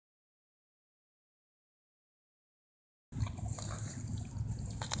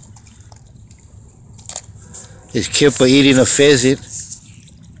Is Kepa eating a pheasant?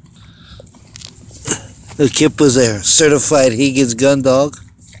 The Kepa's a certified Higgins gun dog.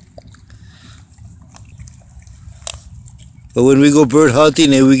 But when we go bird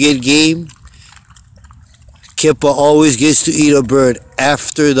hunting and we get game, Kepa always gets to eat a bird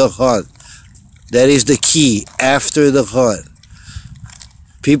after the hunt. That is the key, after the hunt.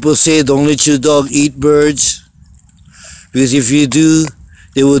 People say don't let your dog eat birds, because if you do,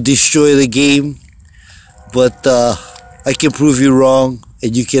 they will destroy the game. But I can prove you wrong,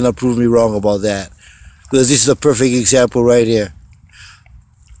 and you cannot prove me wrong about that, because this is a perfect example right here.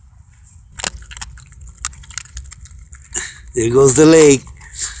 There goes the leg,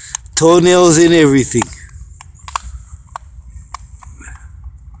 toenails and everything.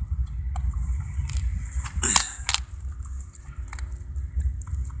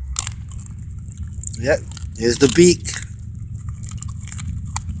 Yep, here's the beak.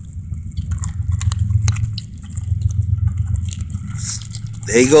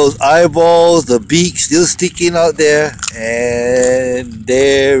 There goes eyeballs, the beak still sticking out there, and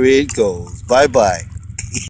there it goes. Bye-bye.